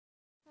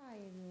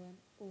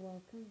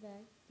welcome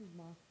back to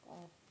Mask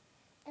Off.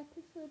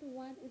 Episode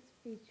 1 is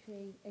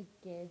featuring a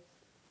guest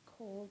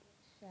called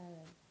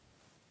Sharon.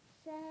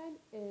 Sharon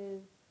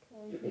is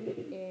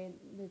currently in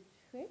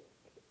Matric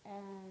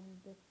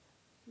and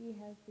she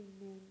has been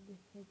named the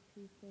head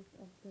prefect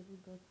of Durban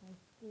Girls High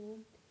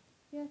School.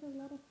 She has a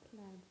lot of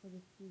plans for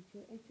the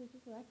future and she would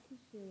just like to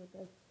share with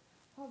us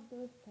how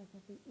those plans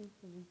have been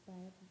influenced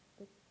by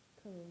the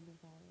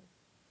coronavirus.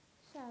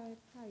 Sharon,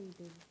 how are you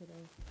doing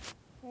today?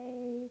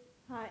 Hey,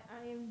 hi,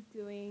 I am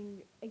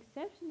doing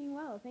exceptionally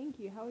well, thank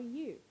you. How are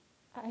you?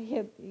 I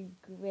am doing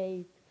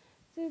great.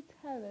 So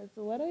tell us,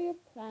 what are your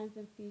plans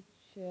and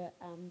future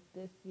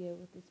this year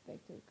with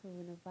respect to the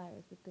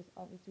coronavirus? Because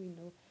obviously we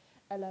know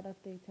a lot of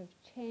things have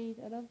changed,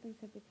 a lot of things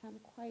have become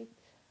quite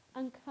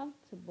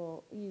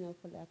uncomfortable,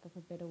 for lack of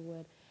a better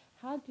word.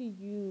 How do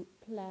you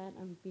plan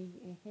on being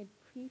a head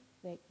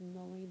prefect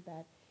knowing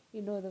that,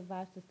 the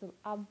virus is still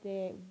out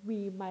there?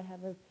 We might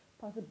have a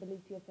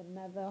possibility of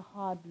another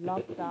hard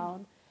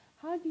lockdown.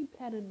 How do you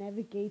plan on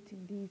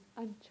navigating these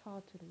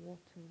uncharted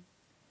waters?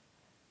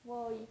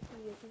 Well, you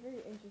see, it's a very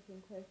interesting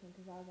question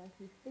because I was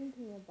actually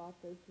thinking about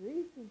this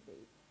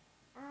recently.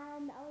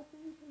 And I was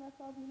thinking to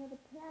myself,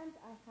 the plans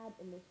I had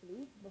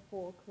initially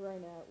before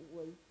Corona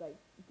was like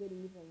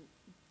getting even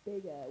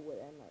bigger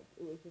and like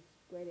it was just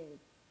spreading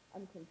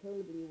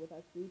uncontrollably with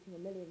us reaching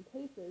a million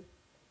cases.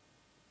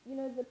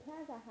 The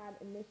plans I had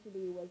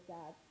initially was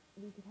that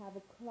we could have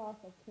a class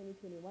of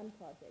 2021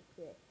 project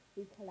where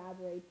we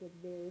collaborate with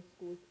various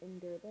schools in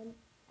Durban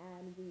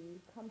and we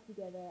come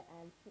together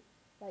and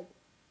like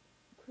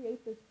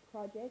create this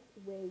project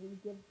where we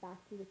give back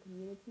to the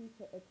community.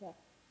 So it's a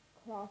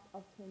class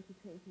of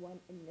 2021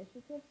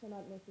 initiative. So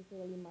not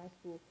necessarily my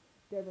school,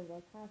 Durban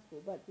Girls High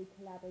School, but we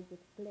collaborate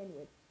with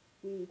Glenwood.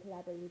 We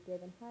collaborate with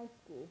Durban High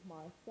School,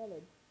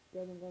 Marcella,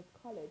 Durban Girls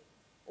College,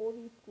 all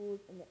these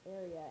schools in the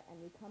area, and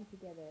we come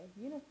together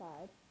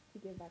unified to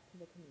give back to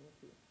the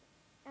community.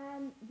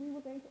 And we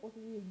were going to also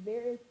do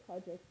various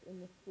projects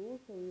in the school.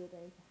 So we were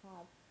going to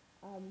have,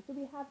 so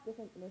we have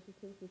different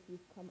initiatives which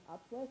we've come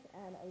up with,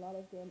 and a lot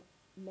of them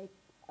make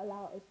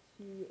allow us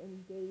to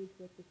engage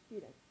with the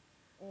students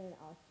in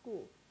our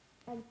school.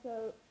 And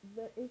so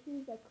the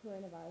issues that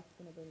coronavirus is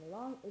going to bring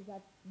along is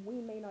that we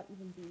may not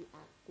even be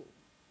at school,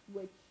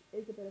 which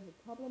is a bit of a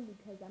problem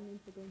because that means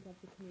we're going to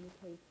have to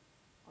communicate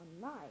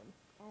online.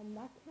 And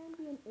that can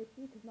be an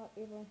issue because not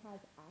everyone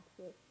has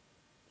access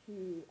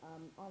to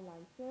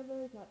online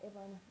servers. Not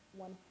everyone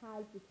one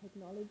has the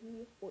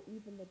technology or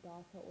even the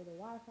data or the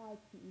Wi-Fi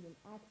to even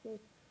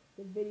access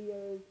the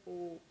videos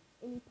or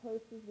any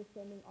posters we're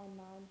sending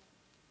online,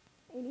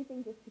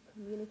 anything just to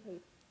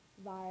communicate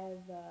via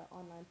the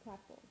online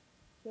platform.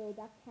 So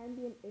that can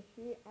be an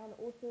issue, and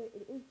also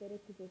it is better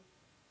to just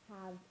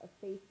have a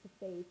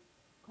face-to-face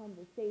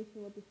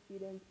conversation with the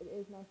students. It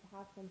is nice to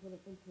have some sort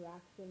of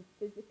interaction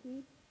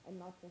physically and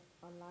not just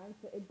online.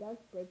 So it does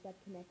break that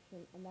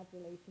connection and that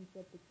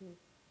relationship between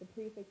the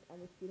prefects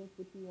and the students,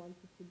 which we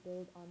wanted to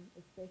build on,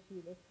 especially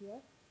this year.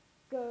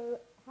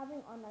 So having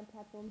online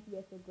platforms,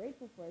 yes, we're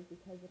grateful for it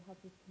because it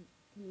helps us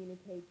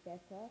communicate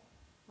better.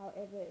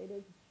 However, it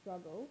is a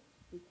struggle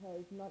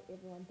because not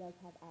everyone does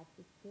have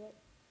access to it.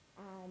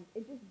 And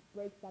it just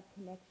breaks that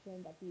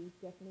connection that we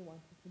definitely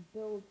wanted to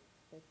build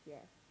this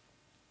year.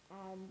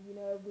 And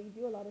we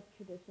do a lot of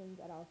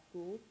traditions at our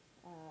schools.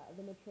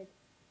 The matrics,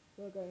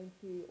 we're going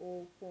to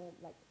all form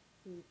like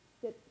to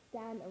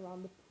stand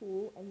around the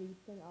pool and we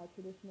sing our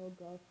traditional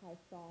girls' high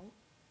song,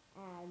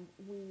 and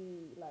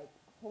we like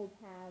hold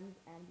hands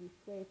and we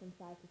sway from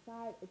side to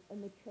side. It's a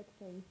matric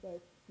thing, so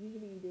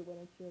usually you do it when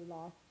it's your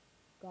last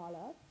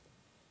gala.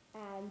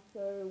 And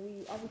so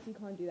we obviously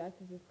can't do that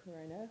because of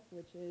Corona,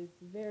 which is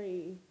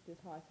very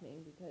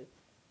disheartening because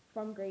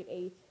from grade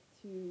 8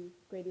 to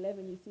grade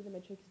 11, you see the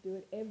matrics do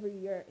it every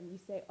year and you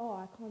say, oh,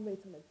 I can't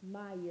wait till it's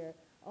my year.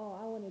 Oh,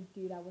 I want to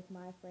do that with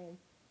my friends.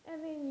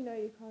 And then,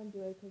 you can't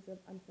do it because of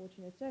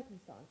unfortunate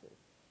circumstances.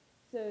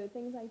 So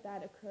things like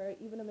that occur,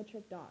 even a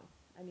matric dance.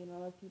 I mean, a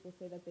lot of people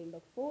say that they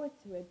look forward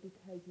to it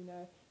because, you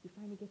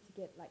finally get to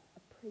get like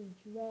a pretty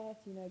dress,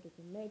 get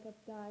your makeup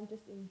done,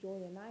 just enjoy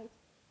the night.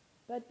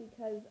 But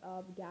because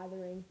of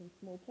gatherings in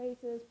small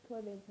places,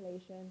 poor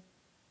ventilation,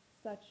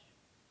 such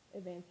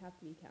events have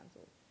to be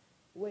cancelled,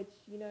 which,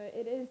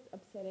 it is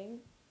upsetting.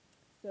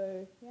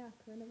 So, yeah,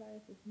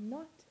 coronavirus is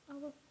not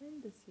our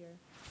friend this year.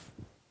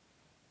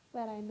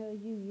 But I know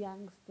you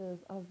youngsters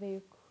are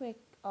very quick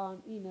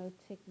on,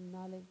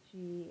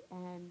 technology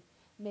and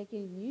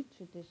making new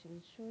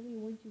traditions. Surely,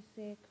 won't you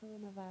say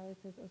coronavirus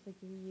is also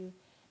giving you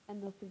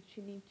an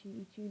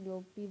opportunity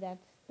to, be that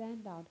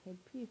standout head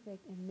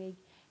prefect and make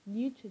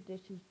new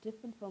traditions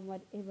different from what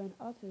everyone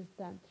else has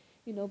done?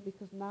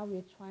 Because now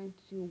we're trying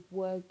to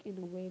work in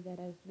a way that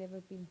has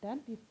never been done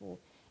before.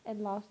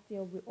 And last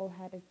year, we all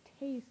had a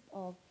taste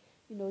of,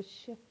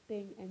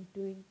 shifting and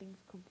doing things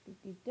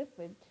completely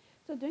different.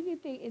 So don't you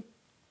think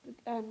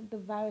the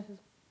virus has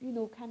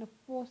kind of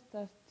forced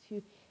us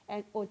to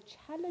and or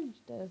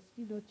challenged us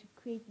to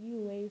create new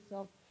ways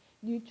of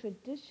new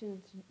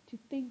traditions, to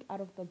think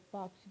out of the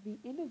box, to be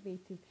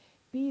innovative,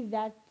 be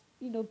that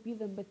be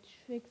the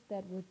metrics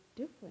that were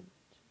different?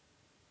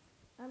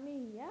 I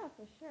mean, yeah,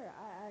 for sure.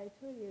 I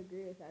totally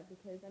agree with that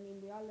because, I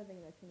mean, we are living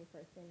in the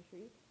 21st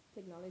century.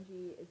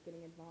 Technology is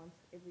getting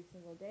advanced every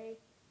single day.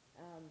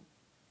 Um,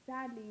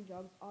 Sadly,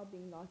 jobs are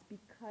being lost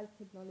because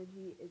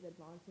technology is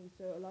advancing.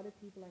 So a lot of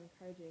people are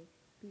encouraging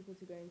people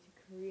to go into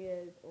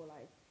careers or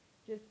like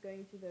just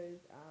going to those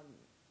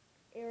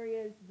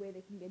areas where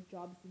they can get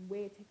jobs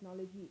where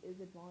technology is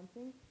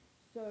advancing.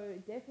 So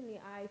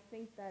definitely, I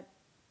think that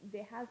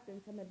there has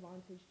been some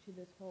advantage to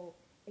this whole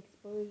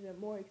exposure,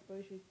 more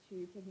exposure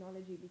to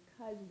technology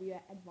because we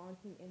are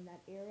advancing in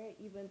that area.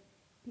 Even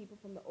people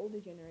from the older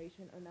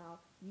generation are now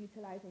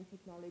utilizing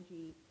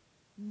technology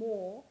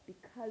more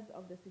because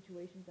of the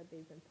situations that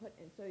they've been put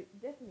in. So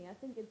definitely, I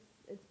think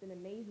it's been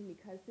amazing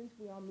because since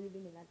we are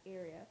moving in that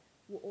area,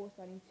 we're all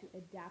starting to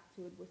adapt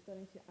to it. We're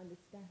starting to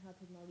understand how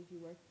technology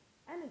works,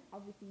 and it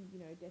obviously,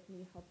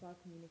 definitely helps our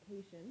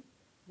communication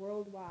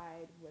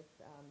worldwide, with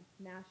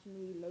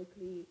nationally,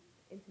 locally,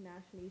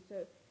 internationally.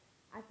 So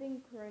I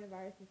think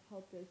coronavirus has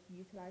helped us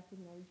utilize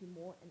technology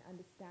more and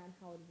understand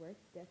how it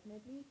works,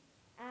 definitely.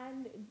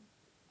 And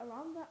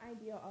around the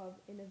idea of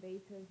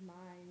innovative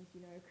minds,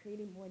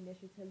 creating more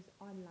initiatives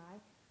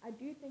online, I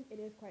do think it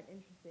is quite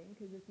interesting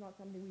because it's not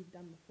something we've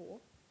done before.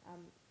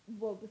 Um,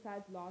 well,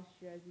 besides last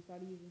year, as we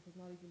started using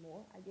technology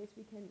more, I guess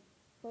we can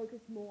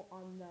focus more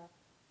on the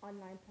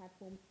online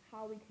platforms,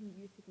 how we can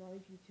use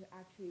technology to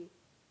actually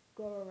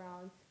go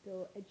around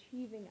still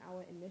achieving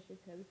our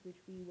initiatives,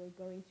 which we were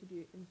going to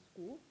do in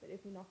school. But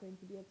if we're not going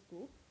to be at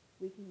school,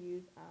 we can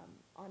use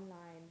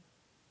online,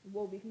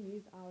 well, we can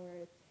use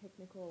our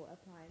technical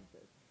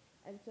appliances.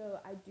 And so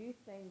I do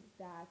think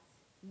that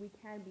we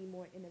can be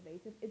more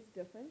innovative. It's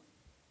different.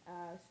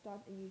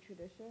 Start a new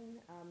tradition.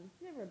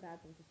 It's never a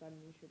bad thing to start a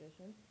new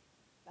tradition.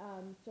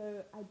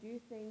 So I do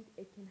think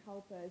it can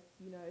help us,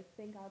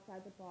 think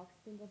outside the box,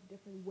 think of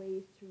different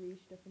ways to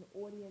reach different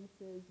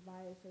audiences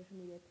via social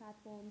media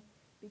platforms.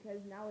 Because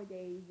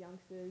nowadays,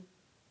 youngsters,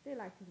 they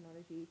like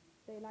technology,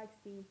 they like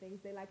seeing things,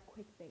 they like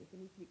quick things. They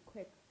need to be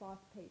quick,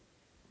 fast paced,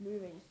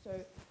 moving. So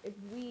if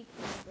we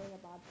can bring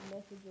about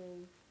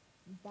messages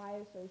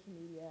via social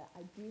media,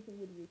 I do think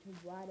we'd reach a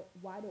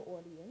wider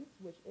audience,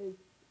 which is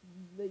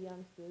the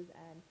youngsters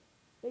and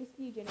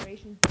basically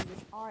Generation Z,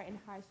 which are in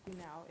high school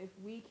now. If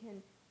we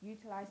can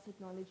utilize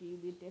technology,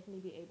 we'd definitely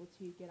be able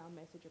to get our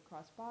message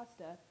across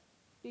faster.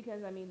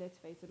 Because, I mean, let's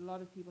face it, a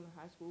lot of people in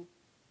high school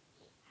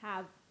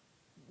have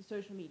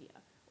social media,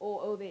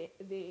 or they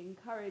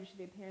encourage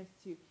their parents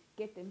to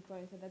get them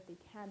phones so that they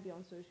can be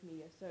on social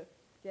media. So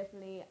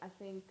definitely, I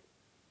think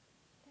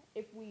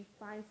if we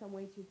find some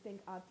way to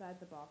think outside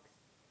the box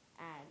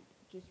and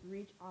just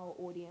reach our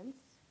audience,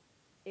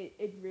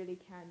 it really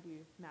can do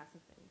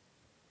massive things.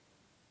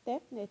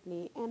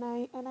 Definitely. And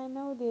I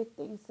know there are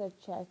things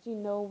such as,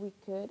 we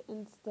could,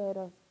 instead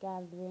of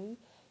gathering,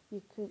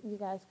 you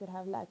guys could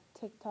have like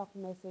TikTok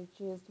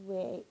messages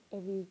where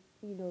every,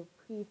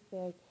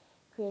 prefect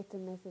creates a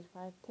message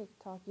via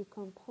TikTok. You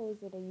compose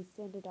it and you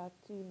send it out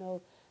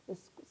to, the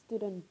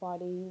student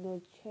body,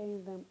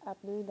 cheering them up,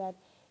 knowing that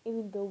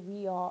even though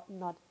we are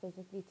not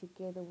physically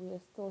together, we are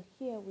still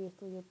here, we are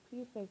still your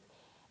prefects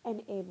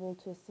and able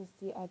to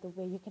assist you either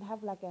way. You can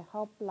have like a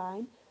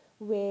helpline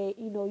where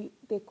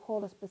they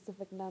call a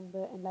specific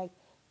number, and like,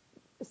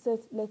 so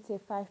let's say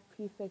five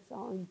prefects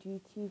are on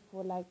duty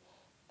for like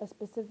a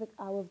specific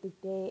hour of the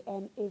day,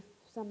 and if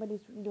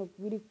somebody's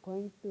really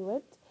going through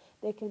it,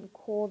 they can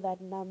call that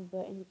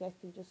number and you guys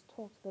can just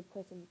talk to the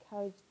person,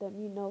 encourage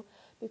them,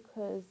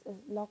 because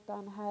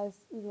lockdown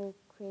has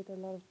created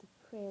a lot of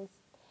depressed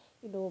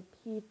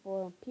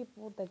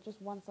people that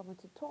just want someone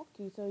to talk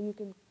to. So you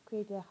can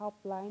create a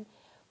helpline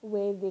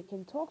where they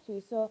can talk to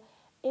you. So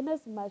in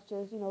as much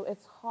as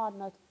it's hard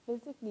not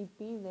physically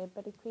being there,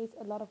 but it creates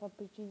a lot of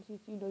opportunities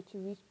to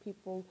reach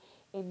people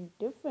in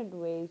different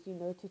ways,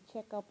 to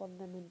check up on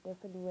them in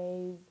different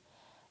ways.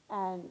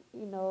 And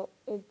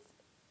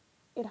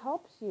it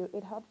helps you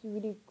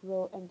really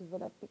grow and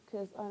develop,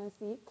 because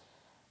honestly,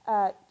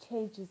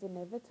 change is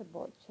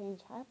inevitable.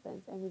 Change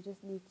happens, and we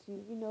just need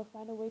to,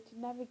 find a way to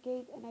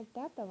navigate and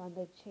adapt around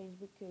that change,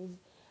 because,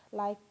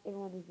 like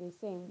everyone is been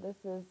saying, this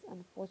is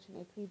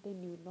unfortunately the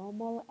new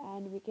normal,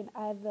 and we can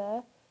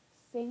either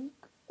sink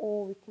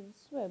or we can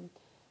swim.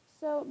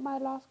 So, my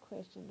last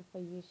question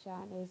for you,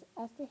 Shan, is,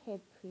 as the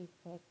head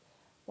prefect,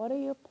 what are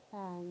your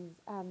plans?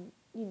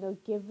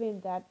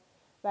 Given that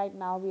right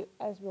now,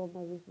 as we all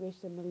know, we've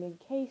reached 1 million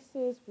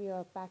cases, we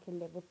are back in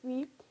level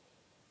 3.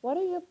 What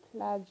are your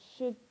plans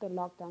should the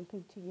lockdown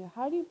continue?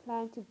 How do you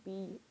plan to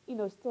be,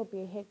 still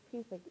be a head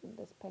prefect in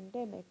this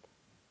pandemic?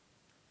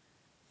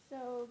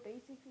 So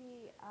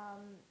basically,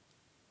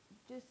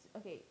 just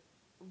okay,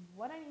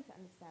 what I need to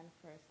understand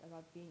first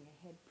about being a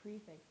head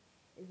prefect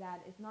is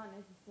that it's not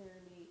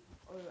necessarily,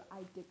 or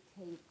I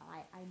dictate,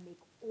 I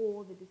make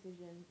all the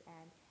decisions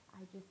and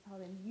I just tell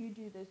them, you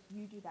do this,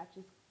 you do that,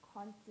 just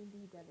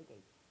constantly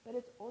delegate. But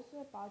it's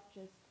also about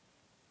just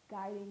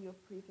guiding your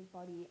prefect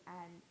body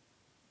and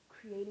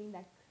creating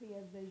that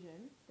clear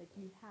vision that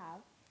you have,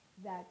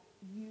 that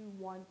you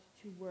want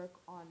to work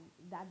on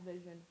that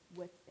vision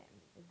with them,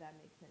 if that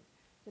makes sense.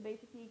 So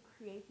basically,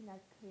 creating that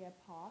clear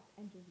path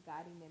and just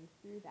guiding them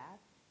through that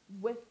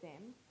with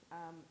them.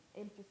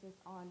 Emphasis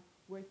on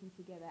working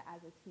together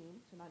as a team,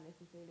 so not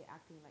necessarily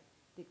acting like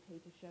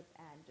dictatorship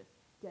and just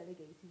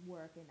delegating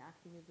work and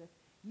acting as if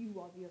you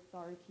are the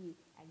authority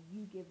and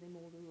you give them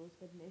all the rules,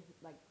 but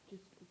like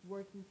just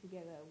working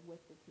together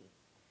with the team.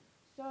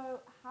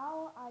 So,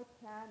 how I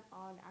plan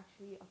on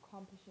actually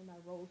accomplishing my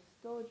role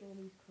still during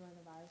these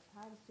coronavirus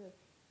times. So,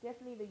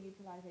 definitely the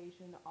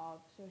utilization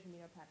of social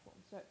media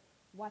platforms. So,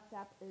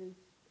 WhatsApp is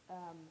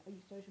a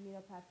social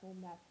media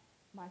platform that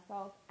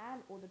myself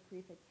and all the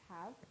prefects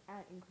have,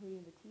 and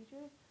including the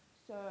teachers.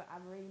 So,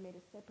 I've already made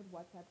a separate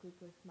WhatsApp group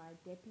with my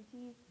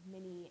deputies,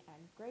 Minnie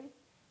and Grace.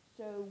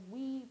 So,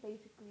 we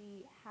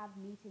basically have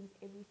meetings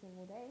every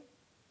single day.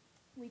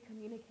 We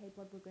communicate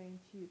what we're going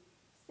to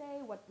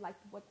say, what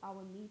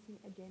our meeting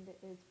agenda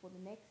is for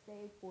the next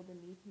day for the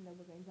meeting that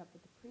we're going to have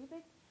with the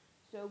prefect.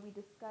 So we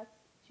discuss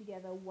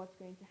together what's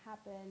going to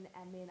happen,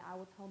 and then I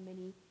will tell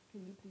Minnie,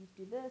 can you please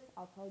do this?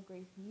 I'll tell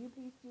Grace, can you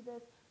please do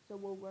this? So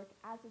we'll work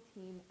as a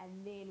team, and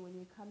then when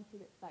we come to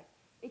the like,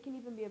 it can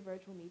even be a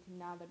virtual meeting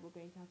now that we're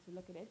going to have to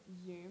look at it.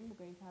 Zoom, we're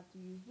going to have to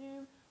use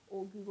Zoom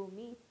or Google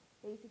Meet,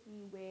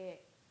 basically where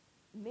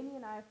Minnie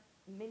and I,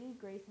 Minnie,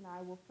 Grace, and I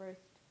will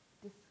first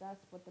discuss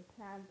what the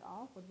plans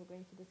are, what we're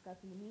going to discuss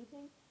in the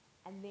meeting,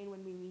 and then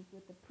when we meet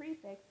with the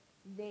prefects,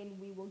 then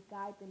we will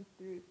guide them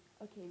through.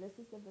 Okay, this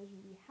is the vision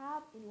we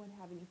have. Anyone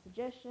have any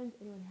suggestions?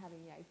 Anyone have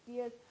any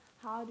ideas?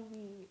 How do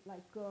we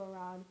like go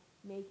around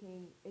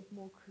making it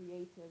more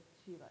creative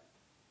to like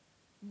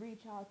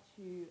reach out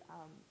to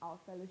our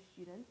fellow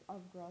students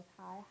of Girls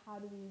High? How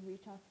do we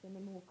reach out to them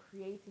in a more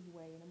creative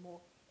way, in a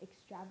more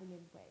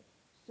extravagant way?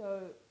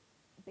 So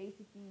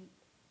basically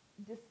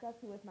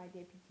discussing with my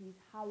deputies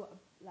how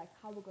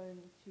we're going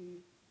to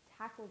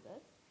tackle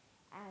this,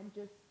 and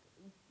just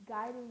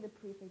guiding the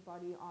prefect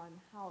body on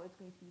how it's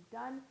going to be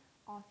done,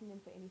 asking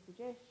them for any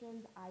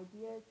suggestions,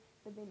 ideas,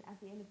 but then at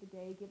the end of the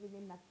day, giving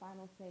them that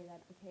final say that,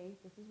 okay,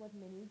 this is what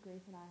Minnie,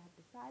 Grace, and I have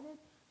decided,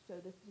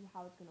 so this is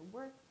how it's going to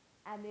work,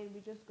 and then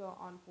we just go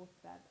on for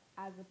that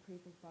as a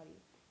prefect body.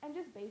 And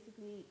just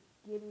basically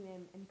giving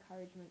them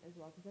encouragement as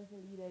well, because as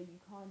a leader,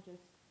 you can't just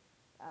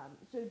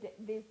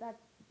there's that,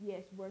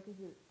 yes, work as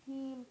a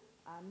team,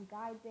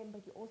 guide them,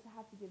 but you also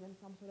have to give them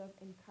some sort of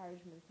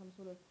encouragement, some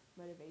sort of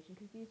motivation,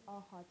 because these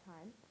are hard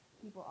times.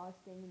 People are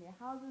staying in their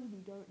houses.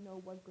 We don't know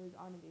what goes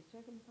on in their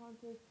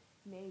circumstances.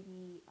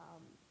 Maybe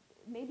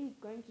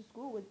going to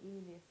school was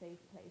even their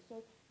safe place. So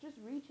just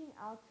reaching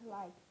out to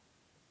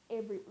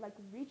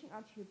reaching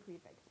out to your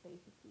prefects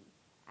basically,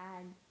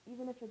 and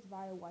even if it's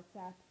via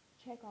WhatsApp,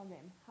 check on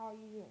them. How are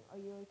you doing? Are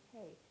you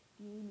okay?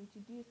 Do you need me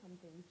to do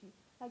something? Do you,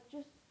 like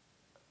just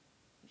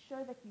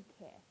show that you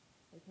care.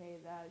 Okay,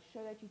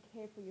 show that you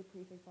care for your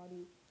prefect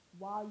body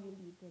while you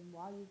lead them,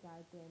 while you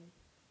guide them,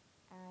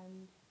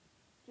 and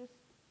just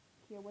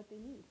hear what they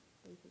need,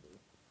 basically.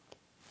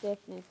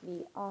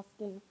 Definitely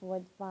asking for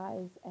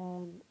advice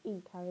and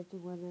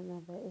encouraging one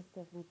another is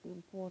definitely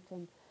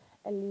important.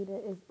 A leader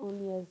is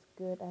only as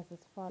good as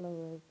his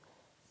followers.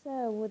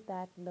 So, with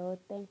that note,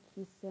 thank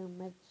you so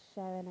much,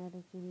 Sharon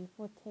and Jimmy,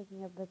 for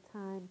taking up the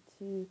time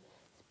to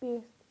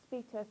speak,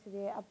 speak to us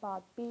today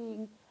about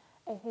being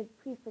a head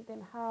prefect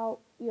and how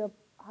you're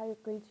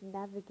going to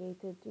navigate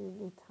it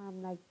during a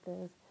time like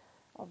this.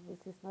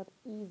 Obviously, it's not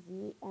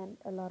easy, and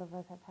a lot of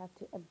us have had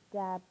to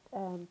adapt.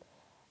 And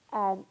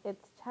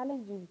it's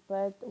challenging,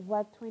 but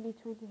what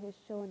 2020 has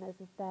shown us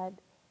is that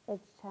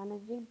it's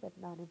challenging but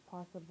not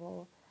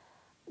impossible.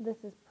 This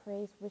is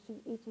Praise wishing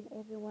each and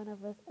every one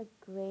of us a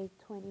great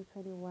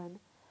 2021.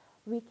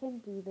 We can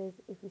do this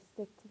if we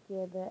stick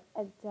together,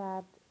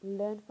 adapt,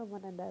 learn from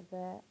one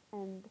another,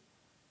 and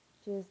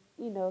just,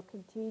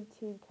 continue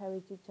to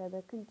encourage each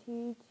other,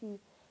 continue to,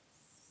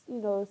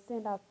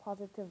 send out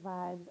positive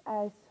vibes.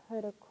 I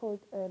heard a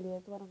quote earlier,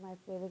 it's one of my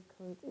favorite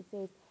quotes. It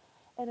says,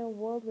 in a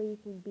world where you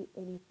can be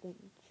anything,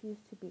 choose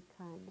to be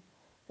kind.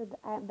 So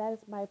that is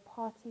my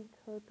parting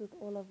quote with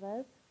all of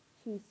us.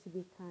 Choose to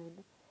be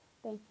kind.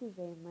 Thank you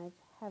very much.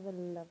 Have a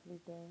lovely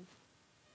day.